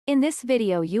In this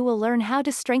video you will learn how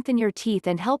to strengthen your teeth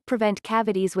and help prevent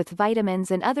cavities with vitamins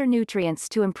and other nutrients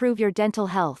to improve your dental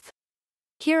health.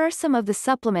 Here are some of the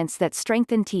supplements that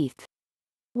strengthen teeth.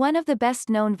 One of the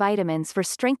best-known vitamins for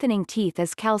strengthening teeth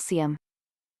is calcium.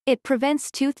 It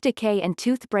prevents tooth decay and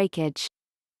tooth breakage.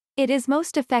 It is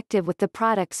most effective with the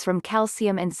products from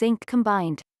calcium and zinc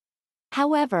combined.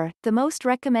 However, the most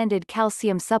recommended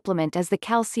calcium supplement is the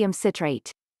calcium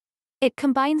citrate. It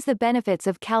combines the benefits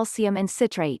of calcium and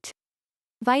citrate.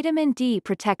 Vitamin D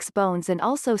protects bones and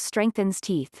also strengthens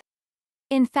teeth.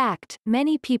 In fact,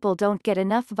 many people don't get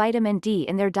enough vitamin D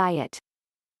in their diet.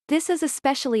 This is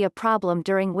especially a problem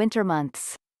during winter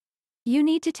months. You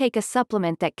need to take a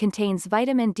supplement that contains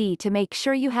vitamin D to make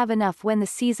sure you have enough when the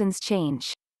seasons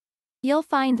change. You'll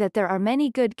find that there are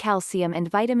many good calcium and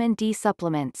vitamin D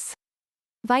supplements.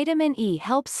 Vitamin E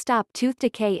helps stop tooth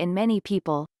decay in many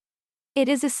people. It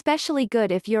is especially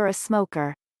good if you're a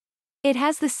smoker. It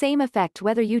has the same effect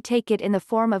whether you take it in the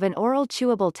form of an oral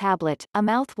chewable tablet, a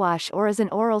mouthwash or as an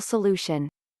oral solution.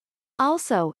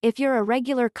 Also, if you're a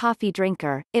regular coffee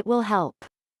drinker, it will help.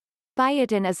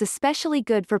 Biotin is especially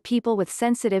good for people with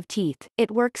sensitive teeth,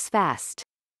 it works fast.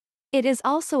 It is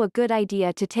also a good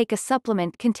idea to take a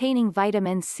supplement containing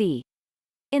vitamin C.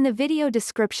 In the video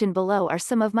description below are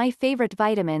some of my favorite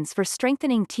vitamins for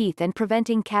strengthening teeth and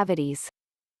preventing cavities.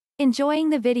 Enjoying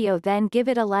the video? Then give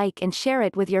it a like and share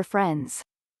it with your friends.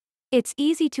 It's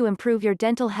easy to improve your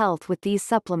dental health with these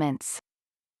supplements.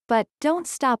 But, don't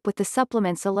stop with the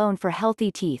supplements alone for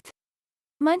healthy teeth.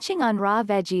 Munching on raw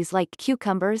veggies like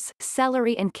cucumbers,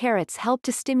 celery and carrots help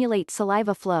to stimulate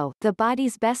saliva flow, the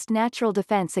body's best natural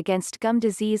defense against gum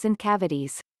disease and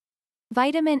cavities.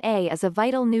 Vitamin A is a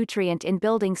vital nutrient in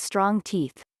building strong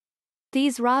teeth.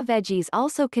 These raw veggies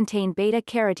also contain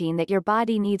beta-carotene that your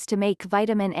body needs to make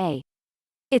vitamin A.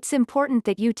 It's important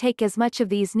that you take as much of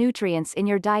these nutrients in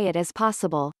your diet as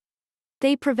possible.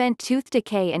 They prevent tooth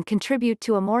decay and contribute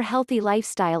to a more healthy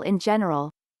lifestyle in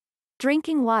general.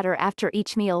 Drinking water after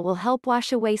each meal will help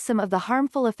wash away some of the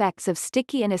harmful effects of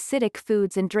sticky and acidic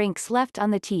foods and drinks left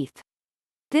on the teeth.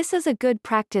 This is a good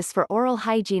practice for oral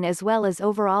hygiene as well as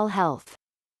overall health.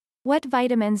 What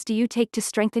vitamins do you take to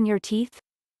strengthen your teeth?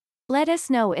 Let us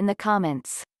know in the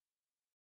comments.